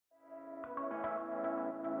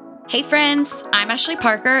Hey friends, I'm Ashley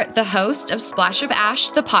Parker, the host of Splash of Ash,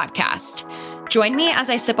 the podcast. Join me as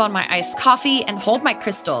I sip on my iced coffee and hold my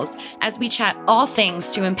crystals as we chat all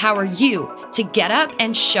things to empower you to get up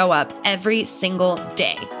and show up every single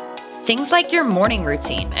day. Things like your morning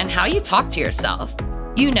routine and how you talk to yourself.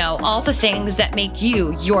 You know, all the things that make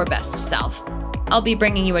you your best self. I'll be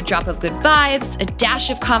bringing you a drop of good vibes, a dash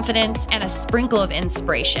of confidence, and a sprinkle of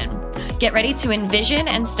inspiration. Get ready to envision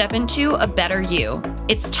and step into a better you.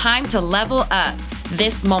 It's time to level up.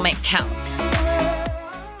 This moment counts.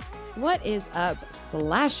 What is up,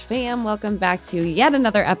 Splash fam? Welcome back to yet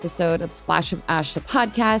another episode of Splash of Ash, the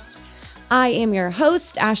podcast. I am your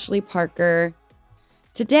host, Ashley Parker.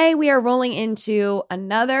 Today, we are rolling into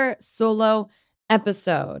another solo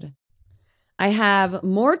episode. I have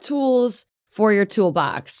more tools for your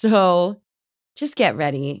toolbox, so just get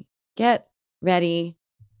ready. Get ready.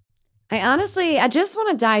 I just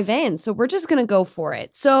want to dive in, so we're just going to go for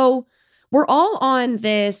it. So we're all on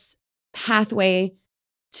this pathway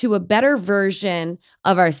to a better version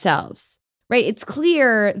of ourselves, right? It's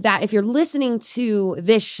clear that if you're listening to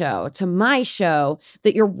this show, to my show,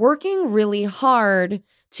 that you're working really hard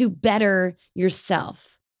to better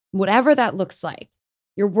yourself, whatever that looks like.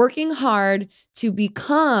 You're working hard to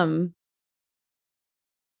become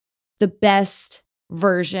the best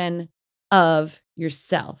version of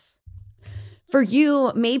yourself. For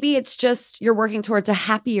you, maybe it's just you're working towards a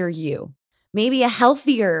happier you, maybe a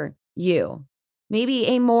healthier you, maybe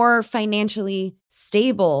a more financially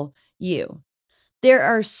stable you. There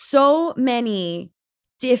are so many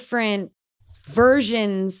different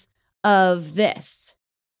versions of this,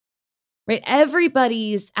 right?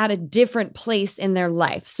 Everybody's at a different place in their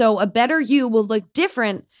life. So a better you will look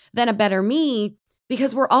different than a better me,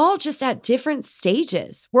 because we're all just at different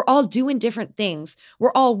stages. We're all doing different things.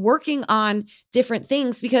 We're all working on different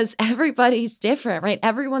things because everybody's different, right?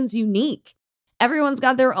 Everyone's unique. Everyone's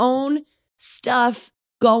got their own stuff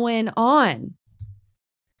going on.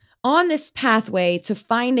 On this pathway to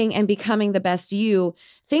finding and becoming the best you,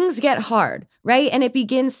 things get hard, right? And it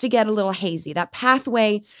begins to get a little hazy. That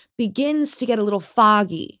pathway begins to get a little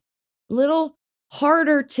foggy, a little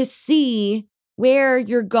harder to see where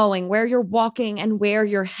you're going, where you're walking, and where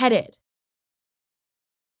you're headed.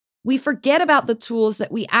 We forget about the tools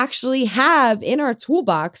that we actually have in our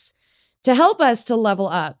toolbox to help us to level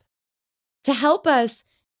up, to help us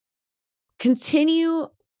continue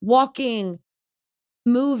walking,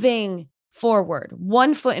 moving forward,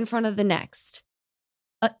 one foot in front of the next,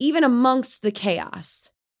 even amongst the chaos.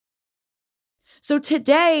 So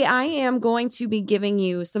today I am going to be giving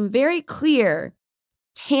you some very clear,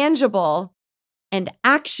 tangible, and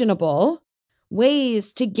actionable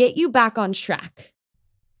ways to get you back on track.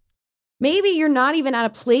 Maybe you're not even at a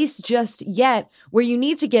place just yet where you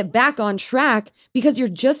need to get back on track because you're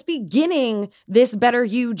just beginning this better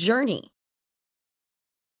you journey.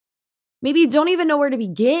 Maybe you don't even know where to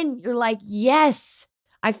begin. You're like, yes,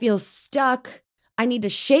 I feel stuck. I need to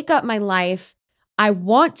shake up my life. I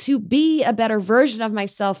want to be a better version of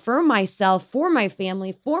myself, for my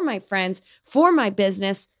family, for my friends, for my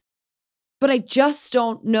business. But I just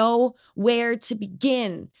don't know where to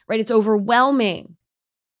begin, right? It's overwhelming.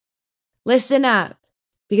 Listen up,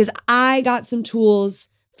 because I got some tools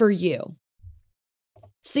for you.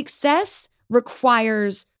 Success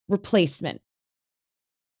requires replacement.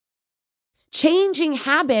 Changing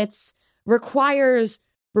habits requires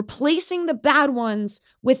replacing the bad ones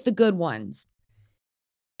with the good ones.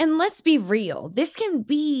 And let's be real, this can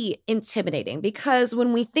be intimidating because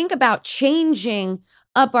when we think about changing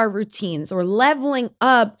up our routines or leveling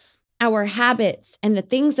up our habits and the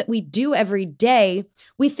things that we do every day,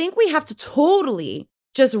 we think we have to totally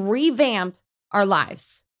just revamp our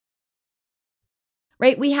lives,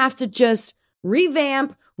 right? We have to just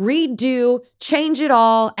revamp, redo, change it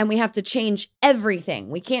all, and we have to change everything.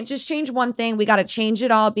 We can't just change one thing. We got to change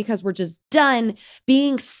it all because we're just done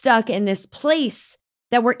being stuck in this place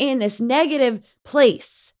that we're in, this negative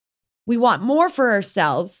place. We want more for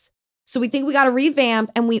ourselves. So we think we got to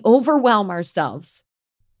revamp and we overwhelm ourselves.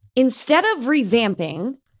 Instead of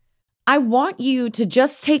revamping, I want you to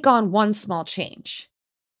just take on one small change,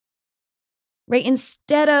 right?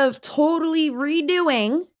 Instead of totally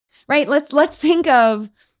redoing, right? Let's think of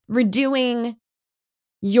redoing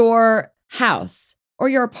your house or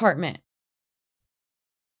your apartment,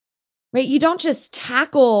 right? You don't just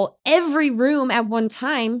tackle every room at one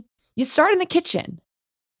time. You start in the kitchen,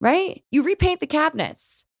 right? You repaint the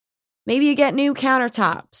cabinets. Maybe you get new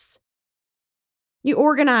countertops. You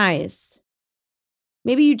organize.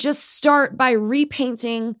 Maybe you just start by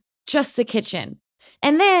repainting just the kitchen.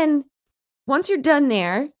 And then once you're done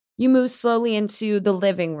there, you move slowly into the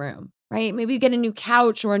living room, right? Maybe you get a new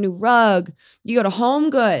couch or a new rug. You go to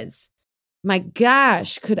Home Goods. My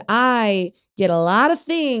gosh, could I get a lot of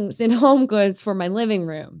things in Home Goods for my living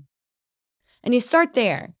room? And you start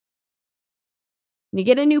there. And you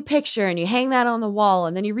get a new picture and you hang that on the wall,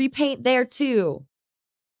 and then you repaint there too,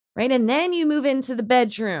 right? And then you move into the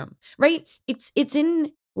bedroom, right? It's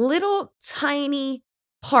in little tiny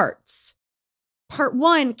parts. Part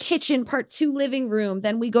 1, kitchen. Part 2, living room.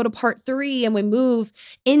 Then we go to part 3 and we move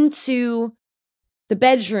into the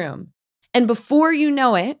bedroom. And before you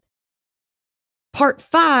know it, part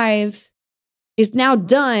 5 is now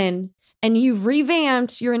done and you've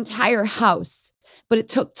revamped your entire house. But it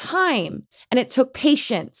took time and it took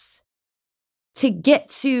patience to get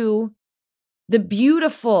to the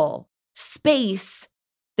beautiful space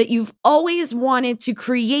that you've always wanted to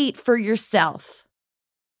create for yourself,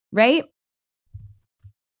 right?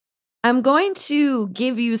 I'm going to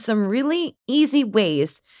give you some really easy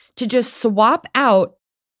ways to just swap out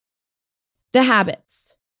the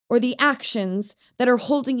habits or the actions that are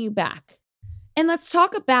holding you back. And let's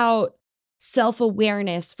talk about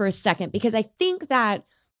self-awareness for a second, because I think that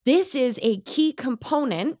this is a key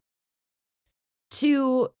component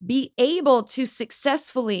to be able to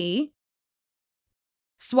successfully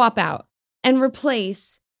swap out and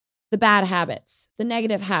replace the bad habits, the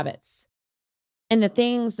negative habits, and the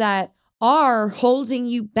things that are holding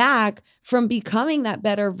you back from becoming that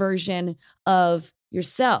better version of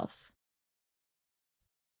yourself.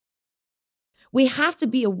 We have to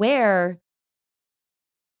be aware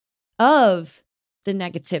of the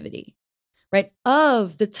negativity, right?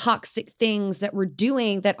 Of the toxic things that we're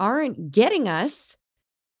doing that aren't getting us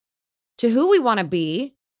to who we want to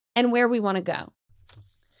be and where we want to go.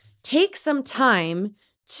 Take some time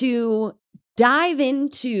to dive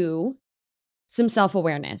into some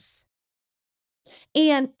self-awareness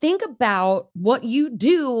and think about what you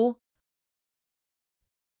do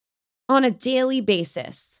on a daily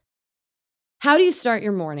basis. How do you start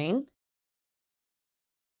your morning?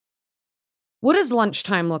 What does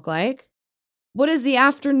lunchtime look like? What is the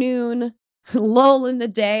afternoon lull in the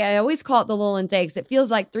day? I always call it the lull in the day because it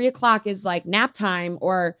feels like 3 o'clock is like nap time,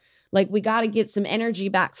 or like we got to get some energy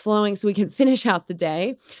back flowing so we can finish out the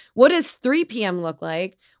day. What does 3 p.m. look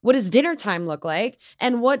like? What does dinner time look like?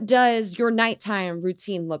 And what does your nighttime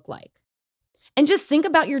routine look like? And just think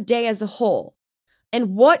about your day as a whole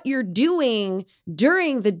and what you're doing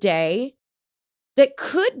during the day that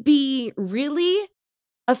could be really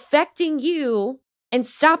affecting you and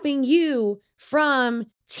stopping you from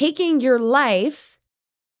taking your life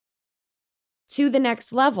to the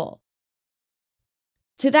next level,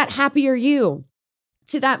 to that happier you,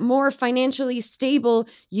 to that more financially stable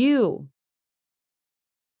you,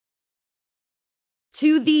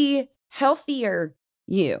 to the healthier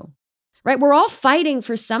you, right? We're all fighting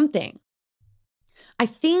for something. I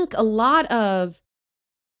think a lot of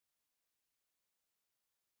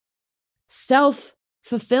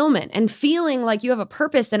self-fulfillment and feeling like you have a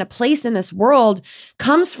purpose and a place in this world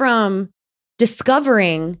comes from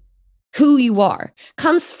discovering who you are,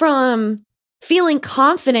 comes from feeling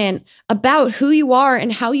confident about who you are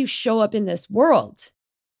and how you show up in this world.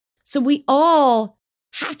 So we all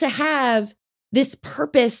have to have this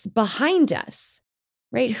purpose behind us,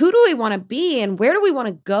 right? Who do we want to be and where do we want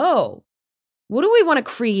to go? What do we want to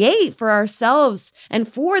create for ourselves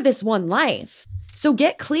and for this one life? So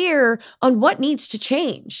get clear on what needs to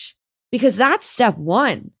change, because that's step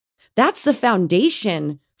 1. That's the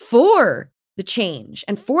foundation for the change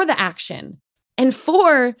and for the action and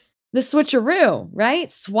for the switcheroo,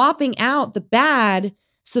 right? Swapping out the bad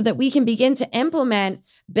so that we can begin to implement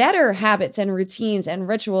better habits and routines and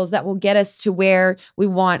rituals that will get us to where we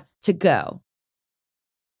want to go.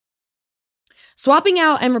 Swapping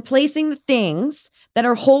out and replacing the things that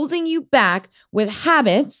are holding you back with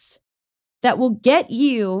habits that will get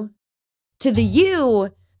you to the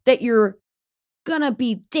you that you're gonna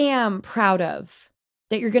be damn proud of,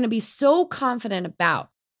 that you're gonna be so confident about.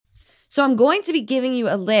 So I'm going to be giving you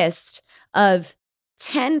a list of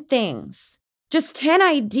 10 things, just 10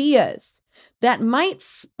 ideas that might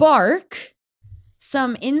spark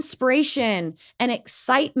some inspiration and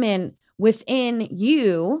excitement within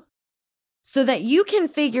you so that you can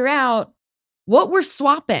figure out what we're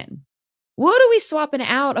swapping. What are we swapping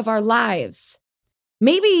out of our lives?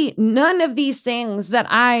 Maybe none of these things that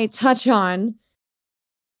I touch on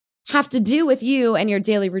have to do with you and your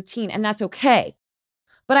daily routine, and that's okay.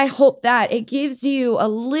 But I hope that it gives you a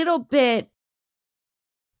little bit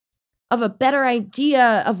of a better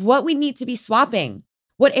idea of what we need to be swapping.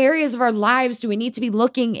 What areas of our lives do we need to be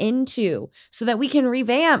looking into so that we can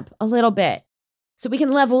revamp a little bit, so we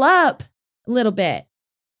can level up a little bit.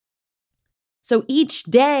 So each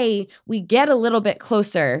day we get a little bit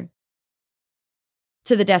closer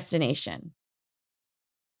to the destination.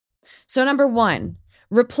 So number 1,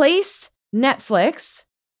 replace Netflix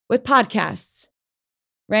with podcasts,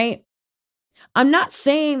 right? I'm not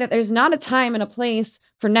saying that there's not a time and a place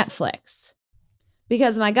for Netflix,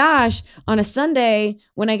 because my gosh, on a Sunday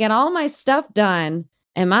when I get all my stuff done,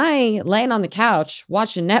 am I laying on the couch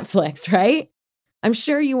watching Netflix, right? I'm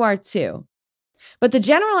sure you are too. But the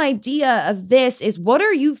general idea of this is, what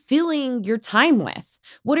are you filling your time with?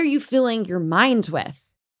 What are you filling your mind with?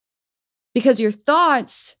 Because your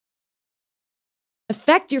thoughts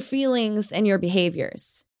affect your feelings and your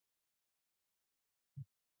behaviors.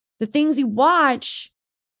 The things you watch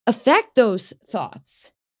affect those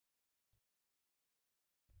thoughts,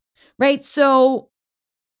 right? So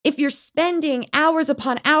if you're spending hours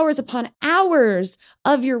upon hours upon hours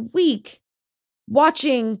of your week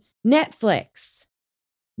watching Netflix,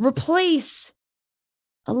 replace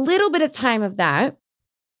a little bit of time of that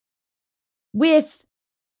with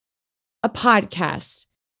a podcast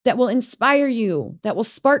that will inspire you, that will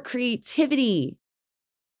spark creativity,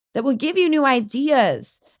 that will give you new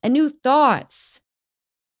ideas and new thoughts.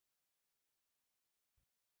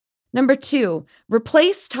 Number 2,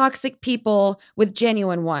 replace toxic people with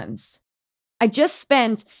genuine ones. I just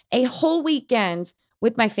spent a whole weekend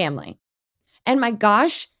with my family. And my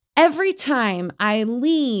gosh, every time I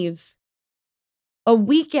leave a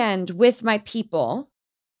weekend with my people,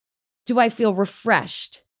 do I feel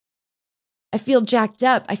refreshed? I feel jacked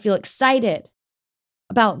up. I feel excited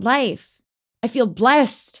about life. I feel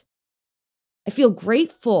blessed. I feel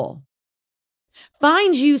grateful.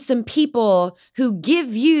 Find you some people who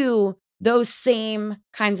give you those same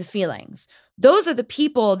kinds of feelings. Those are the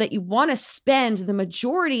people that you want to spend the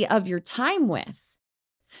majority of your time with.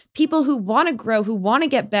 People who want to grow, who want to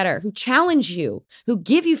get better, who challenge you, who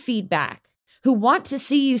give you feedback, who want to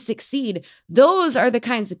see you succeed. Those are the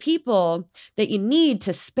kinds of people that you need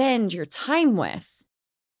to spend your time with.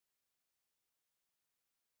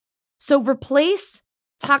 So replace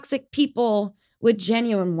toxic people with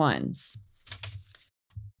genuine ones.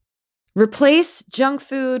 Replace junk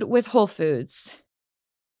food with whole foods,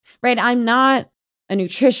 right? I'm not a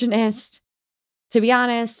nutritionist. To be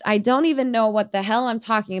honest, I don't even know what the hell I'm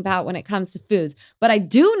talking about when it comes to foods, but I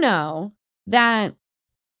do know that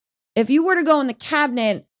if you were to go in the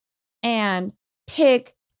cabinet and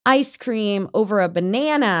pick ice cream over a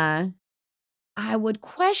banana, I would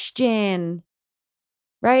question,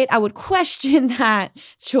 right? I would question that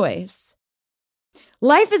choice.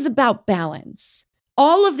 Life is about balance.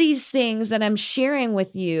 All of these things that I'm sharing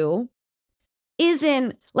with you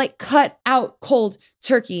isn't like cut out cold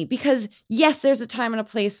turkey, because yes, there's a time and a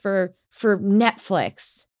place for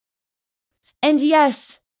Netflix. And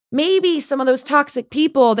yes, maybe some of those toxic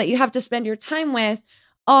people that you have to spend your time with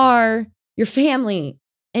are your family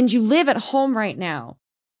and you live at home right now.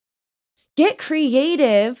 Get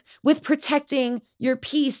creative with protecting your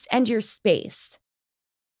peace and your space.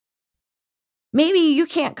 Maybe you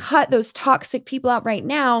can't cut those toxic people out right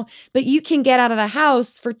now, but you can get out of the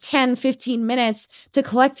house for 10, 15 minutes to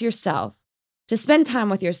collect yourself, to spend time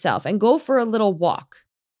with yourself and go for a little walk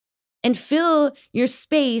and fill your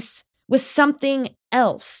space with something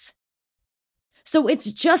else. So it's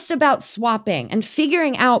just about swapping and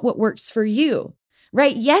figuring out what works for you,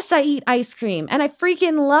 right? Yes, I eat ice cream and I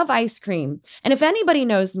freaking love ice cream. And if anybody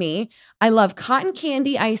knows me, I love cotton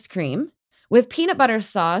candy ice cream with peanut butter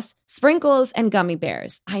sauce, sprinkles, and gummy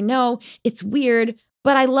bears. I know it's weird,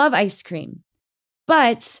 but I love ice cream.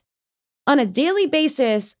 But on a daily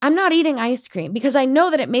basis, I'm not eating ice cream because I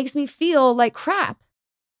know that it makes me feel like crap.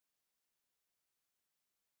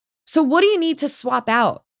 So what do you need to swap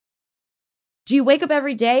out? Do you wake up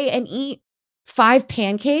every day and eat 5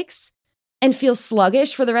 pancakes and feel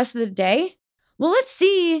sluggish for the rest of the day? Well, let's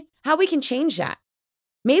see how we can change that.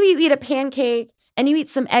 Maybe you eat a pancake and you eat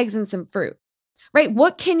some eggs and some fruit, right?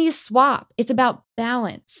 What can you swap? It's about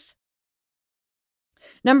balance.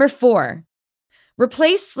 Number 4,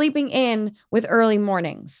 replace sleeping in with early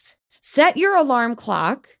mornings. Set your alarm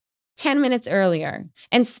clock 10 minutes earlier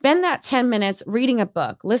and spend that 10 minutes reading a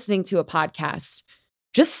book, listening to a podcast,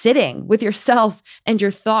 just sitting with yourself and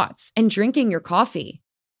your thoughts and drinking your coffee.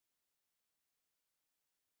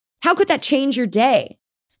 How could that change your day?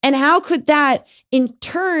 And how could that in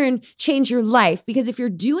turn change your life? Because if you're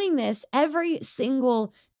doing this every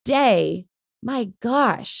single day, my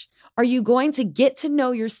gosh, are you going to get to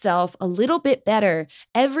know yourself a little bit better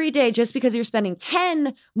every day just because you're spending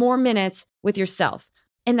 10 more minutes with yourself?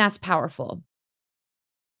 And that's powerful.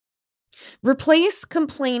 Replace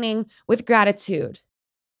complaining with gratitude.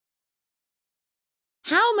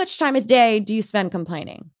 How much time a day do you spend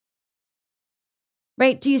complaining?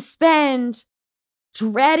 Right? Do you spend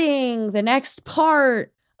dreading the next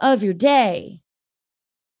part of your day?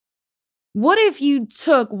 What if you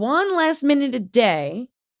took one less minute a day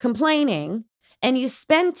complaining and you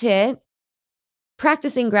spent it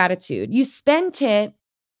practicing gratitude? You spent it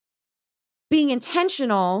being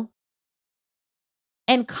intentional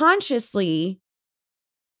and consciously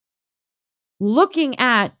looking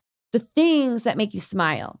at the things that make you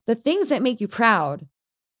smile, the things that make you proud,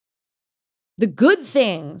 the good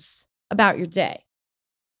things about your day.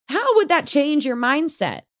 How would that change your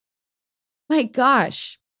mindset? My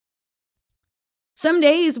gosh. Some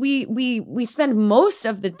days we spend most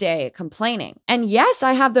of the day complaining. And yes,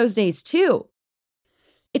 I have those days too.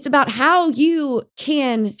 It's about how you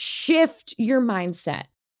can shift your mindset.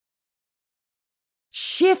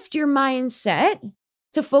 Shift your mindset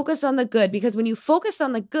to focus on the good, because when you focus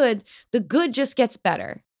on the good just gets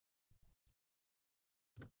better.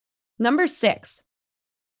 Number 6,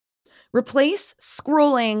 replace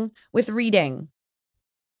scrolling with reading.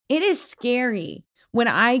 It is scary when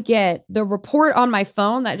I get the report on my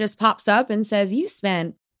phone that just pops up and says, you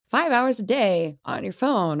spent 5 hours a day on your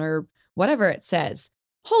phone, or whatever it says.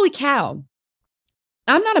 Holy cow.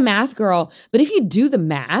 I'm not a math girl, but if you do the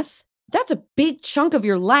math, that's a big chunk of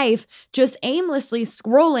your life just aimlessly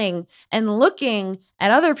scrolling and looking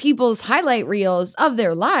at other people's highlight reels of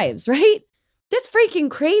their lives, right? That's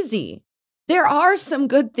freaking crazy. There are some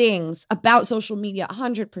good things about social media,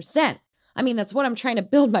 100%. I mean, that's what I'm trying to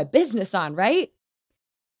build my business on, right?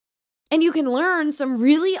 And you can learn some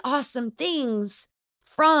really awesome things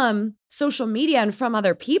from social media and from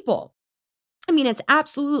other people. I mean, it's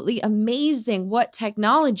absolutely amazing what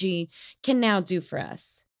technology can now do for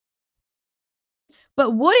us.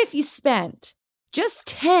 But what if you spent just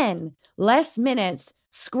 10 less minutes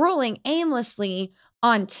scrolling aimlessly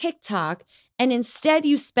on TikTok, and instead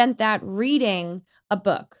you spent that reading a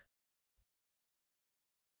book?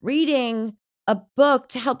 Reading a book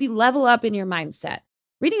to help you level up in your mindset.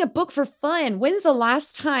 Reading a book for fun. When's the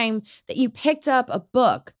last time that you picked up a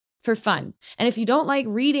book for fun? And if you don't like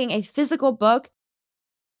reading a physical book,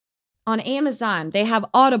 on Amazon, they have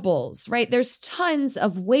Audibles, right? There's tons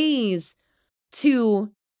of ways to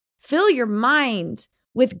fill your mind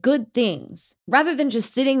with good things rather than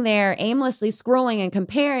just sitting there aimlessly scrolling and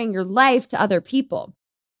comparing your life to other people.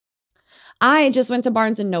 I just went to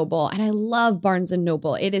Barnes & Noble, and I love Barnes &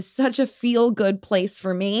 Noble. It is such a feel-good place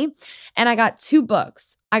for me. And I got 2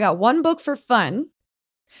 books. I got 1 book for fun,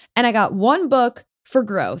 and I got 1 book for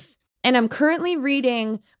growth. And I'm currently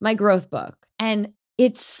reading my growth book, and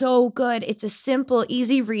it's so good. It's a simple,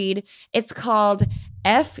 easy read. It's called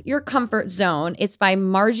F Your Comfort Zone. It's by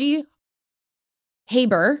Margie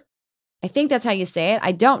Haber. I think that's how you say it.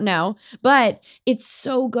 I don't know, but it's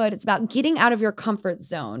so good. It's about getting out of your comfort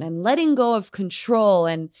zone and letting go of control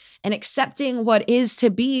and accepting what is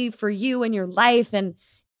to be for you in your life. And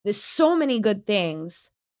there's so many good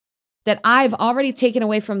things that I've already taken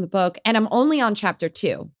away from the book, and I'm only on chapter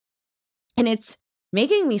 2. And it's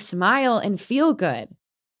making me smile and feel good.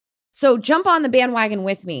 So jump on the bandwagon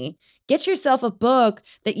with me. Get yourself a book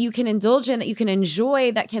that you can indulge in, that you can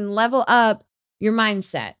enjoy, that can level up your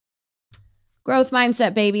mindset. Growth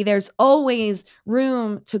mindset, baby. There's always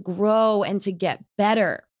room to grow and to get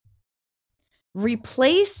better.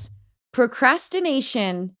 Replace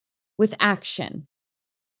procrastination with action.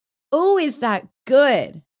 Oh, is that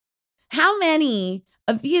good? How many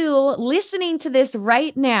of you listening to this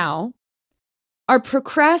right now are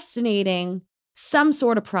procrastinating some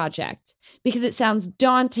sort of project because it sounds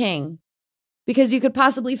daunting, because you could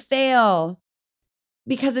possibly fail,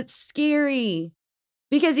 because it's scary,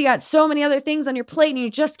 because you got so many other things on your plate and you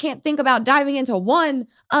just can't think about diving into one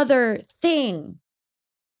other thing?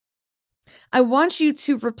 I want you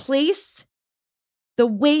to replace the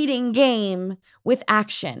waiting game with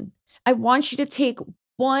action. I want you to take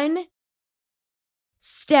 1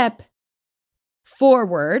 step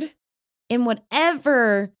forward in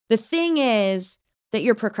whatever the thing is that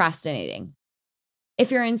you're procrastinating. If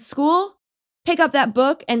you're in school, pick up that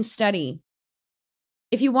book and study.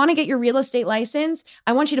 If you want to get your real estate license,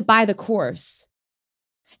 I want you to buy the course.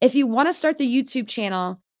 If you want to start the YouTube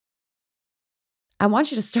channel, I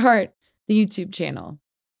want you to start the YouTube channel.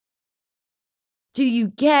 Do you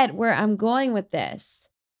get where I'm going with this?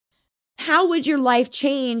 How would your life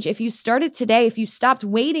change if you started today, if you stopped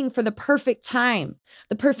waiting for the perfect time,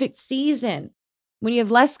 the perfect season, when you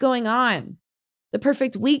have less going on, the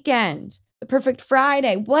perfect weekend, the perfect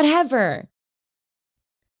Friday, whatever?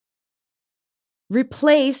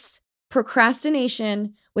 Replace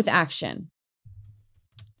procrastination with action.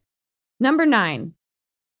 Number 9.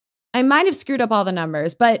 I might have screwed up all the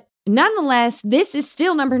numbers, but nonetheless, this is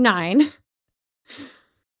still number 9.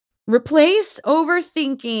 Replace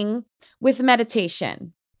overthinking with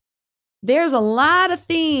meditation. There's a lot of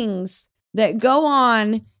things that go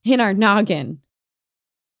on in our noggin,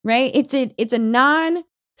 right? It's a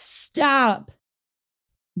non-stop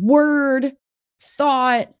word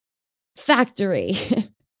thought factory.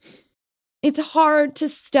 It's hard to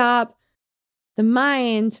stop the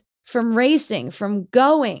mind from racing, from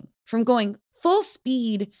going full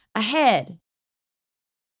speed ahead.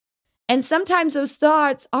 And sometimes those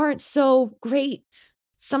thoughts aren't so great.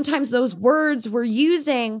 Sometimes those words we're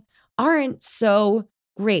using aren't so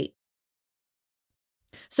great.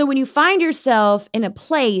 So when you find yourself in a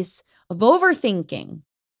place of overthinking,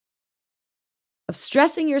 of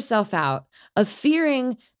stressing yourself out, of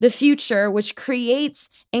fearing the future, which creates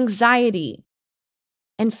anxiety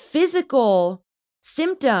and physical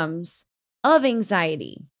symptoms of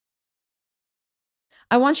anxiety,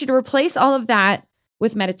 I want you to replace all of that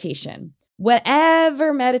with meditation.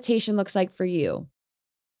 Whatever meditation looks like for you,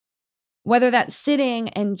 whether that's sitting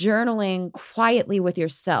and journaling quietly with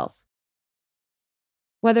yourself,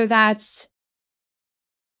 whether that's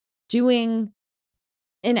doing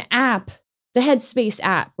an app, the Headspace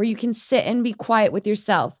app, where you can sit and be quiet with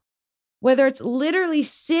yourself, whether it's literally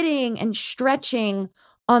sitting and stretching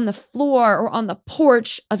on the floor or on the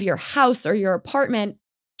porch of your house or your apartment,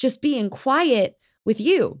 just being quiet with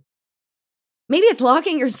you. Maybe it's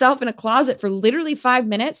locking yourself in a closet for literally 5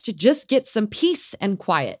 minutes to just get some peace and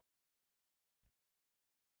quiet.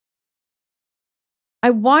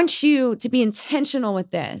 I want you to be intentional with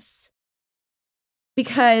this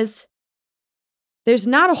because there's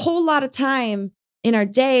not a whole lot of time in our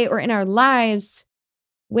day or in our lives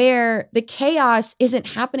where the chaos isn't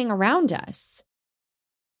happening around us.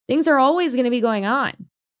 Things are always going to be going on.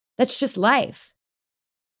 That's just life.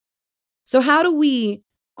 So how do we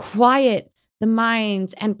quiet the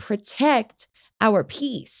mind and protect our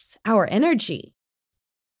peace, our energy?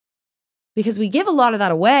 Because we give a lot of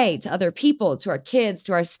that away to other people, to our kids,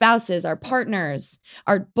 to our spouses, our partners,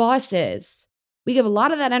 our bosses. We give a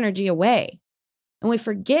lot of that energy away and we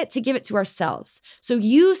forget to give it to ourselves. So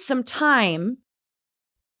use some time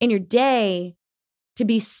in your day to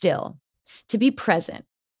be still, to be present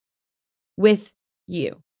with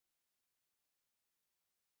you.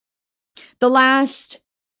 The last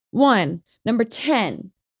one, number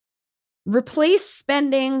 10, replace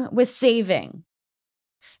spending with saving.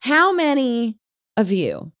 How many of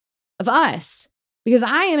you, of us, because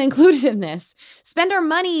I am included in this, spend our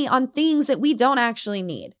money on things that we don't actually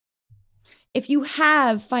need? If you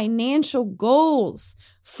have financial goals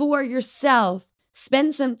for yourself,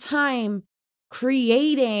 spend some time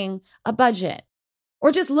creating a budget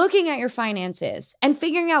or just looking at your finances and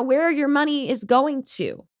figuring out where your money is going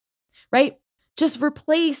to, right? Just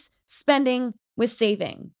replace spending with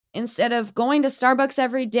saving. Instead of going to Starbucks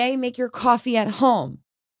every day, make your coffee at home.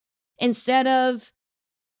 Instead of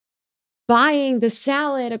buying the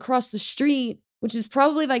salad across the street, which is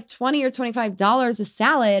probably like $20 or $25 a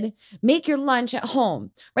salad, make your lunch at home,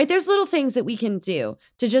 right? There's little things that we can do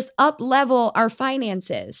to just up level our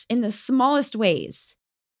finances in the smallest ways.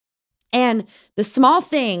 And the small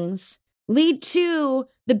things lead to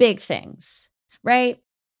the big things, right?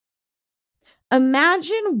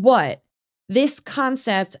 Imagine what this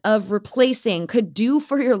concept of replacing could do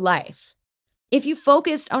for your life if you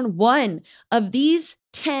focused on one of these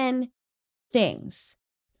 10 things.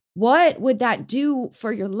 What would that do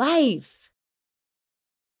for your life?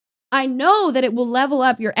 I know that it will level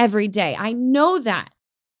up your everyday. I know that.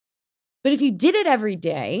 But if you did it every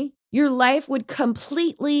day, your life would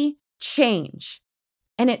completely change.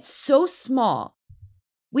 And it's so small.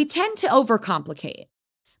 We tend to overcomplicate,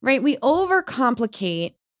 right? We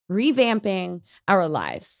overcomplicate revamping our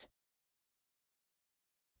lives.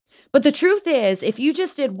 But the truth is, if you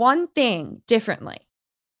just did one thing differently,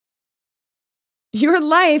 your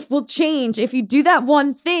life will change if you do that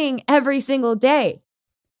one thing every single day.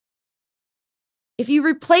 If you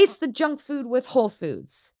replace the junk food with whole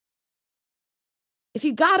foods, if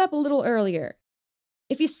you got up a little earlier,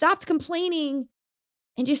 if you stopped complaining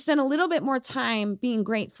and you spent a little bit more time being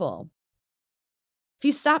grateful, if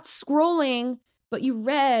you stopped scrolling, but you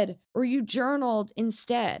read or you journaled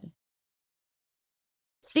instead.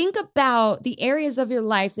 Think about the areas of your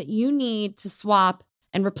life that you need to swap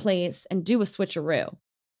and replace and do a switcheroo,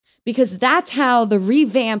 because that's how the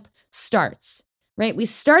revamp starts, right? We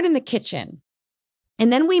start in the kitchen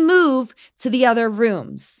and then we move to the other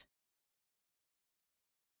rooms.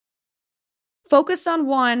 Focus on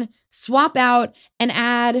one, swap out, and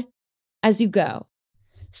add as you go.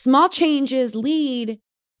 Small changes lead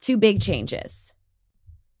to big changes.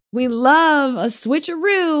 We love a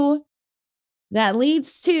switcheroo that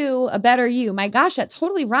leads to a better you. My gosh, that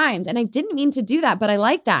totally rhymed. And I didn't mean to do that, but I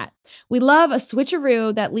like that. We love a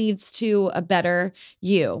switcheroo that leads to a better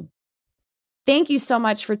you. Thank you so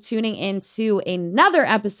much for tuning in to another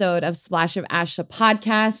episode of Splash of Ash, the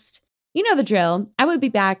podcast. You know the drill. I will be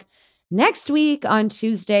back next week on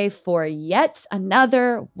Tuesday for yet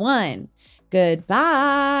another one.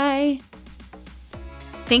 Goodbye.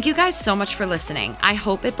 Thank you guys so much for listening. I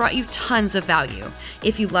hope it brought you tons of value.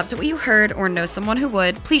 If you loved what you heard or know someone who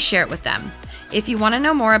would, please share it with them. If you want to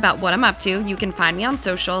know more about what I'm up to, you can find me on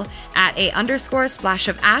social at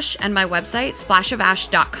 @_splash_of_ash and my website,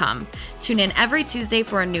 splashofash.com. Tune in every Tuesday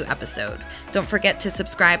for a new episode. Don't forget to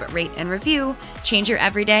subscribe, rate, and review. Change your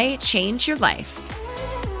everyday, change your life.